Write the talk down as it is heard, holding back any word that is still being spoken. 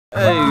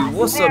Hey,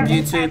 what's up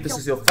YouTube? This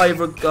is your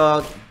favorite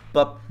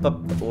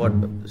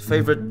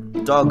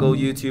favorite doggo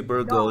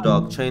YouTuber, Go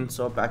Dog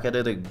Chainsaw, back at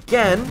it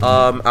again.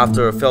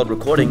 After a failed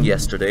recording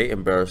yesterday,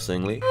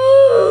 embarrassingly.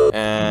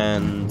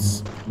 And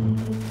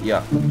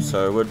yeah,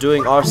 so we're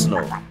doing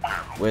Arsenal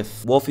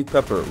with Wolfie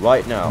Pepper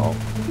right now.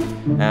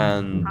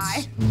 And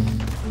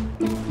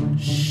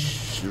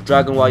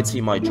Dragon YT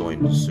might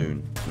join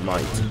soon.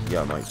 Might.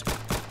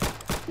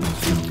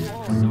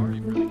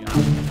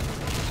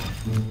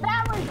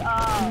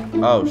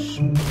 Oh,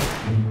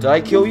 did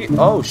I kill you?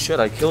 Oh shit,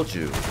 I killed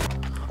you.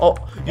 Oh,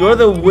 you're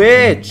the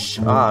witch!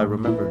 Ah, I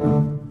remember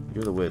now.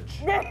 You're the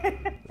witch.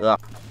 Ah.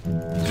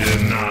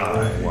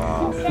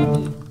 Wow.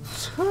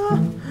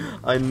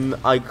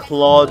 I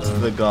clawed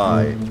the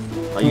guy.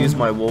 I used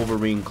my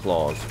Wolverine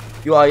claws.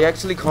 Yo, I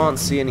actually can't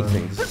see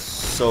anything. This is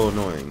so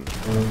annoying.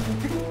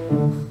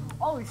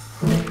 Oh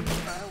shit.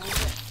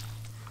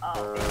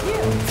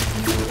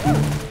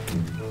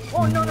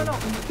 Oh no.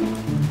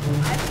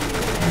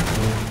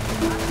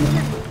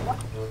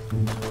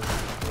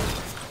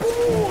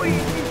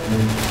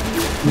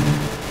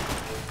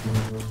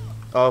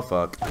 Oh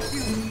fuck.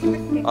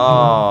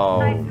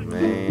 Oh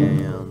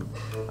man.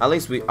 At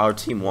least our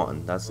team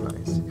won. That's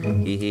nice.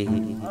 Wait,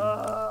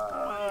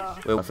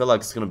 I feel like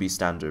it's gonna be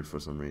standard for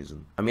some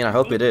reason. I mean, I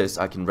hope it is.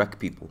 I can wreck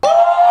people.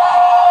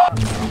 Oh,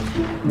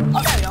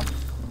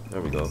 there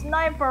we go.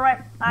 Sniper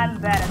right. I'm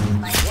bad at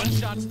sniping. One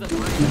shot's the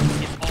brain.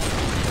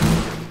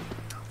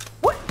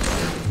 What?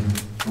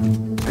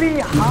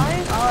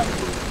 Behind us.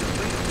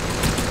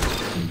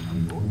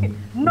 Okay.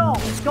 No,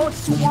 don't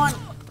swan.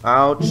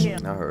 Ouch.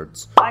 That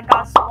hurts. I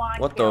got swan.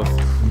 What the?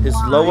 His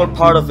lower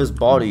part of his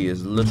body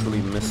is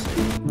literally missing.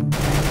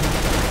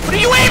 What are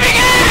you aiming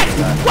at?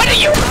 What are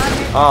you?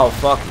 Oh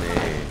fuck me.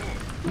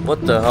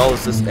 What the hell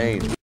is this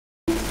aim?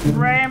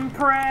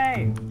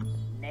 Pray.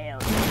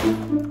 Nailed it.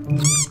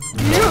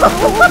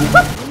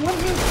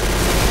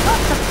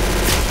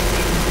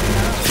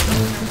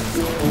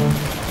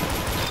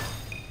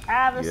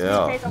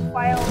 Yeah. I'm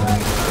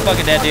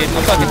fucking dead, dude.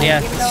 I'm fucking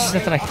dead. There's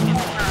nothing I can do.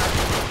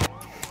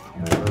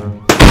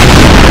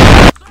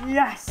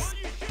 Yes.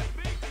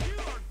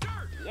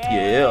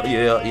 Yeah.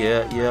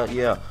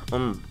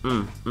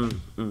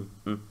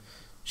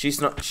 She's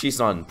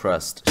not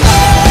impressed.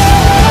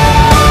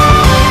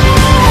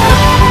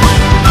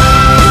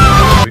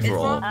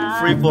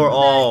 Free for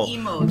all.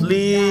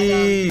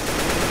 Please.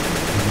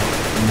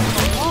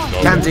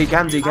 Candy.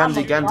 Give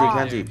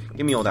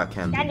me all that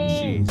candy.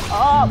 Jeez.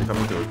 They're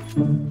coming through.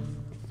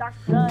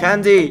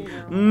 Candy.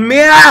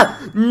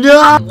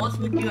 No. What's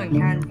with you and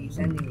candies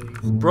anyways?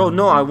 Bro,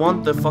 no, I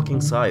want the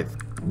fucking scythe.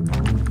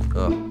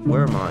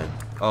 Where am I?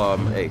 Oh,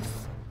 I'm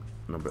 8th.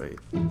 Number 8.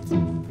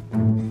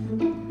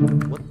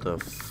 What the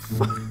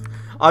fuck?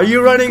 Are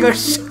you running a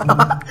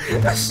shop?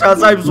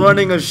 Shazai's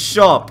running a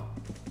shop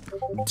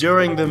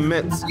during the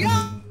midst.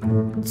 Yeah.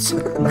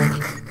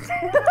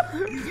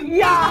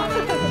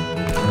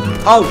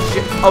 Oh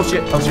shit!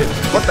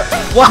 What the?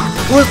 What?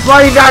 Who's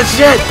playing that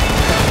shit?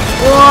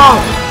 Whoa!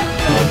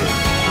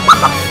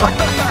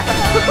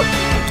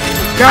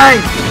 Gang!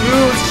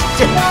 You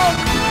shit!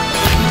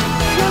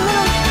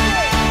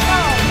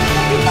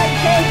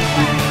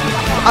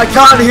 I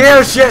can't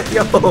hear shit,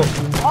 yo! Oh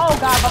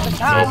god, but the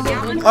time.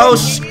 Oh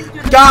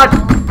god!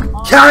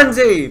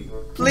 Candy!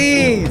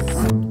 Please!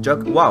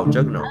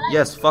 Juggernaut.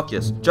 Yes, fuck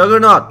yes.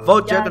 Juggernaut!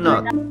 Vote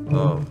Juggernaut!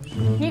 Oh.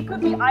 He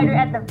could be either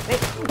at the big.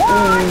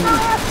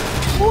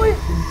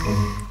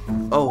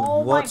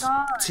 Oh, what?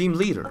 Team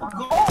leader.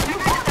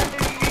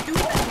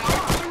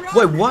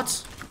 Wait,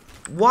 what?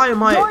 Why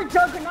am I? Your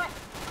Juggernaut.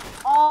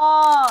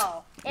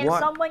 Oh, if what?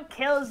 someone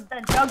kills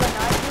the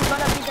Juggernaut, you're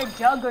gonna be the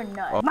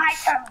Juggernaut. Oh. My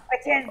turn,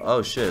 bitches.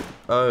 Oh shit.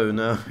 Oh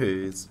no,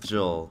 it's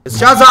Joel. It's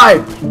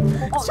Shazai!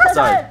 Oh,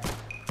 Shazai!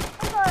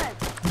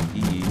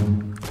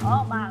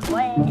 Oh my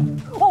way.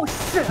 Oh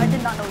shit, I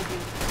did not know you.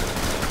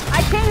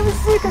 I can't even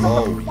see because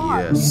of the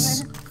fog.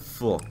 Yes.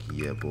 Fuck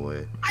yeah,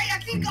 boy. I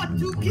actually got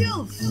 2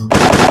 kills!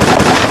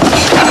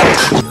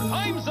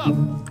 Time's up.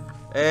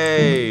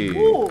 Hey!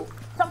 Ooh,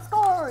 top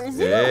score is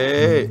you.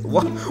 Hey!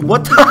 What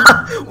the?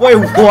 Wait,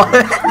 what?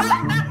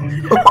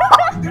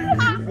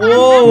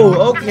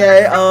 Whoa,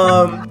 okay,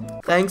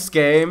 thanks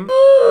game.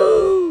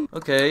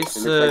 Okay,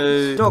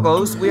 so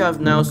doggos, we have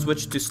now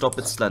switched to Stop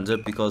It Slender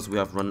because we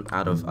have run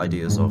out of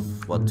ideas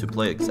of what to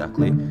play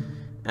exactly.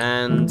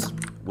 And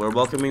we're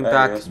welcoming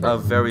back a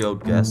very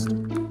old guest.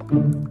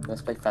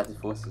 Let's play Fantasy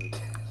Forces.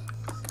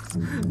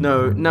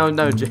 No,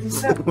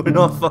 Jason, we're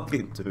not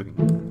fucking doing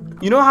it.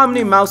 You know how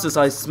many mouses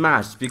I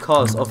smashed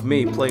because of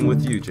me playing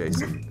with you,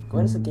 Jason?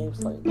 When is the game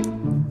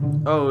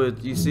starting? Oh,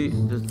 you see,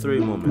 there's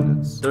 3 more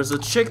minutes. There's a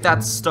chick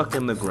that's stuck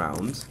in the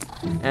ground,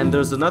 and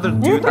there's another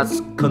dude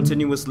that's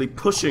continuously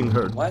pushing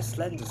her. Why is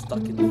Slender stuck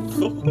in the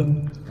floor?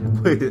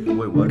 Wait,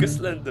 what? Look at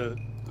Slender.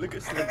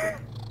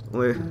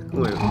 Wait.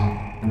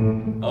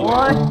 Oh.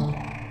 What?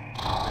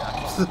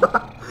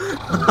 Stuck.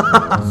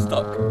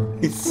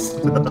 He's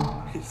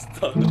stuck. He's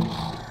stuck.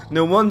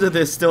 No wonder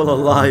they're still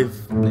alive.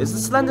 Is the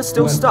Slender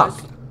still stuck?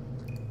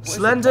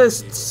 Slender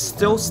is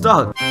still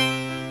stuck.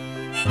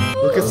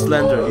 Look at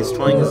Slender, he's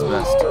trying his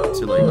best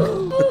to like...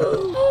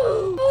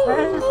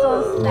 That is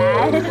so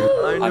sad. I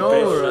I'm know,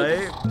 pretty sure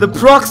right? The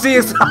proxy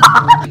is...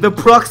 the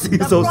proxy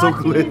is also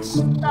Proxy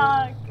is glitched.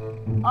 stuck.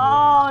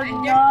 Oh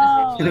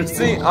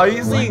no. Are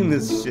you seeing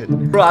this shit?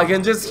 Bro, I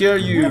can just hear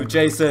you,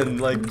 Jason,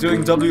 like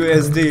doing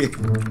WSD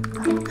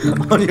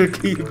on your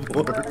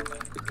keyboard.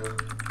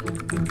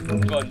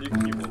 Got a new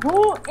keyboard.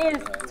 Who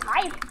is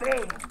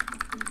typing?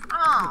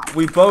 Ah.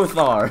 We both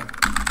are.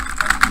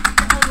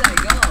 How did I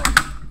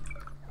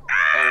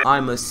go?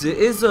 I'm a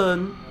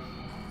citizen.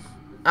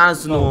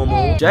 As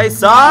normal.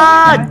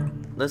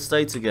 Jason! Let's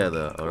stay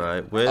together,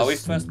 alright? Are we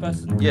first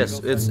person? Yes,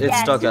 it's Yes.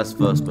 stuck as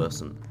first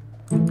person.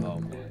 Oh,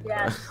 man.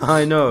 Yes.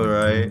 I know,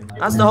 right?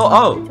 That's the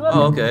whole.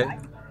 Oh, okay.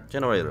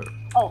 Generator.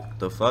 Oh.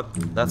 The fuck?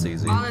 That's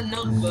easy. On a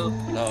notebook.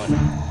 No.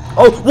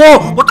 Oh,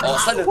 whoa! What? Oh,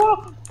 Slender.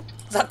 Whoa.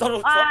 Is that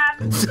Donald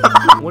Trump?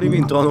 Um. What do you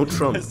mean, Donald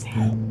Trump? I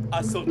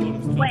saw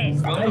Donald Trump. Wait.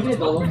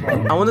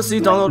 I want to see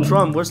Donald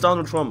Trump. Where's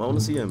Donald Trump? I want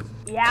to see him.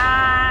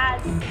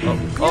 Yes.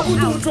 Oh,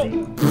 Donald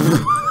Trump.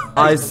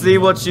 I see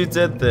what you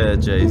did there,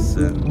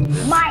 Jason.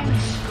 Mine.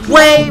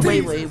 Wait.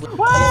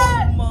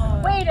 What?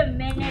 Wait a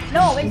minute.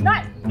 No, it's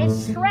not.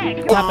 It's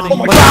Shrek.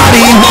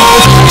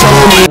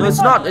 No,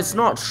 it's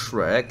not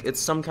Shrek. It's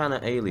some kind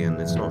of alien.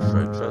 It's not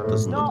Shrek. Shrek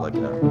doesn't No. look like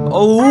that.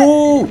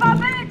 Oh! Stop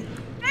it.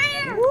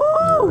 There.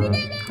 We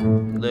did it.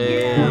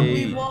 Yeah,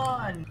 we They...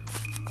 won.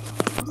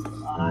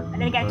 I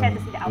didn't get a chance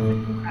to see the outfit.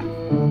 Crap.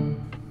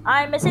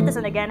 I'm a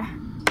citizen again.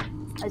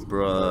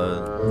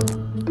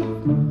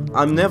 Bruh.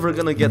 I'm never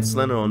gonna get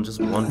Slender on just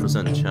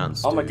 1%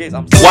 chance. Oh my gaze,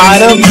 I'm Why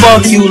the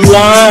fuck you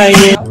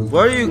lying?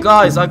 Where are you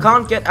guys? I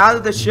can't get out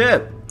of the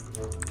ship.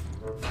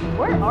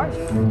 Where are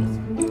you?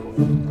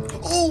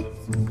 Oh!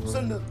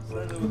 Slender was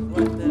right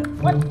there.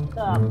 What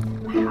the?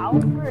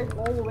 Powder is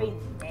all the way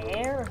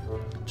there.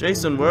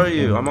 Jason, where are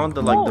you? I'm on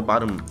the the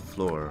bottom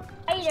floor.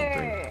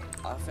 Spider.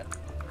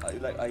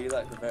 Are you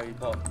like the very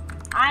bottom?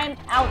 I'm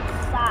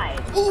outside.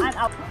 I'm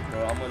out.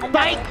 Bro, I'm gonna I'm look not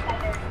down.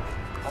 outside.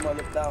 I'm gonna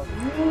look down. Ooh,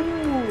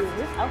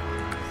 this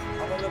outfit.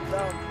 I'm gonna look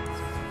down.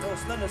 No,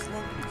 Slender's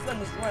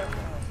right.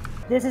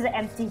 This is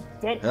empty.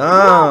 Dead.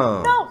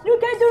 Oh. No, you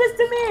can't do this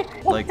to me.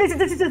 Oh, Like-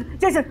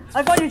 Jason, I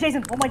found you,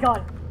 Jason. Oh my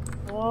god.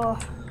 Oh,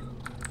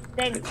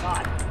 thank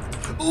God.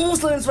 Ooh,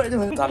 Slender's right there.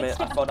 Damn it,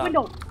 I Out fell the down.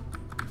 window.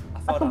 I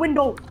Out fell the down.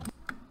 window.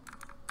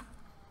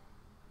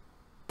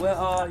 Where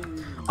are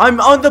you? I'm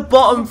on the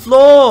bottom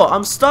floor.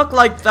 I'm stuck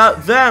like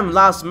them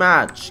last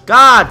match.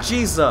 God,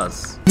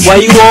 Jesus. Why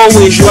you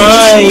always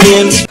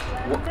lying?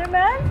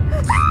 Slenderman?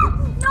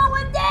 No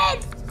one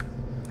did.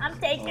 I'm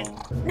taken.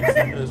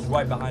 Slender's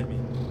right behind me.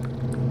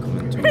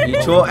 Coming to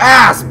eat your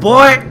ass,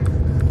 boy.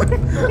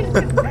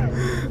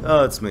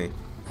 Oh, it's me.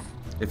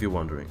 If you're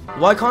wondering.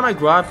 Why can't I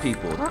grab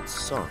people? That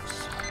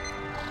sucks.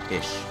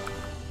 Ish.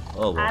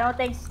 Oh I well. don't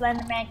think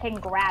Slenderman can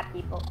grab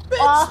people.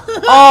 Oh,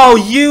 Oh,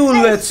 you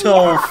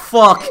little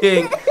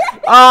fucking.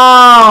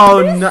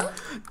 Oh no.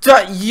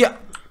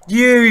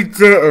 You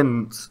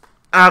didn't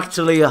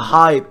actually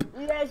hype.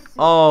 yes.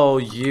 Oh,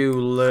 you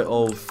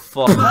little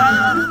fuck.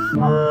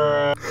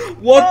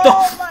 What the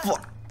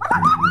fuck?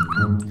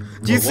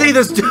 Do you see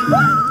this?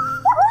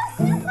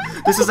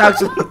 This is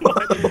actually.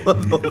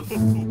 What the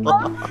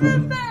fuck?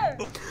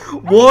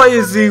 What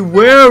is he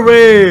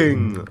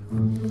wearing?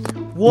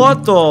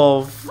 What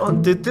the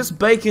fuck? Did this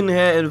bacon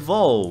hair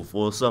evolve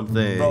or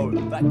something? Bro,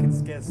 that can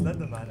scare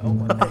Slenderman. Oh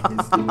my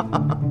days.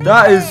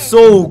 That is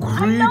so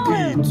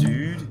creepy,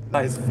 dude.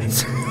 That is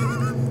face.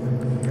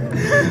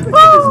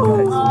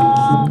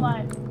 Oh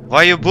my.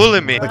 Why you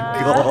bully me?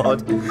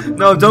 God.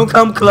 No, don't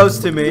come close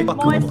to me. More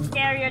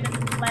scarier than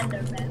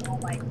Slenderman. Oh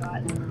my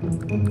god.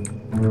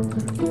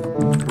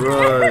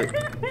 Right.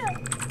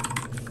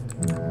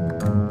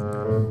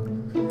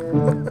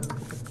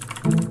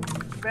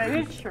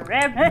 Very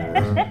shrimp.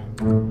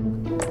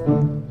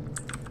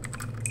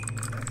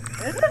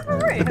 Is it for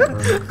real?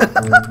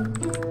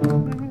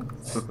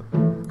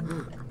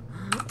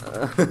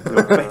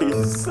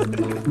 Face.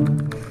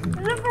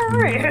 Is it for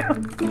real?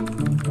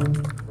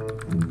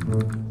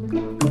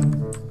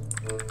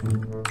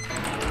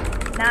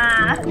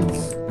 Nah.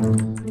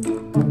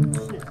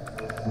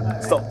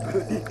 Stop.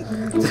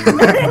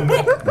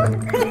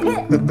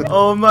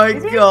 Oh my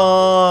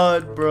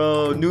god,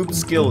 bro. Noob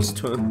skills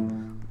too.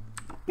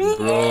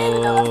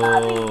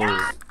 Bro.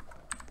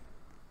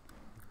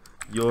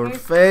 Your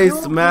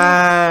face,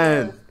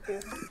 man.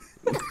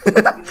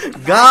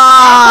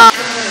 God.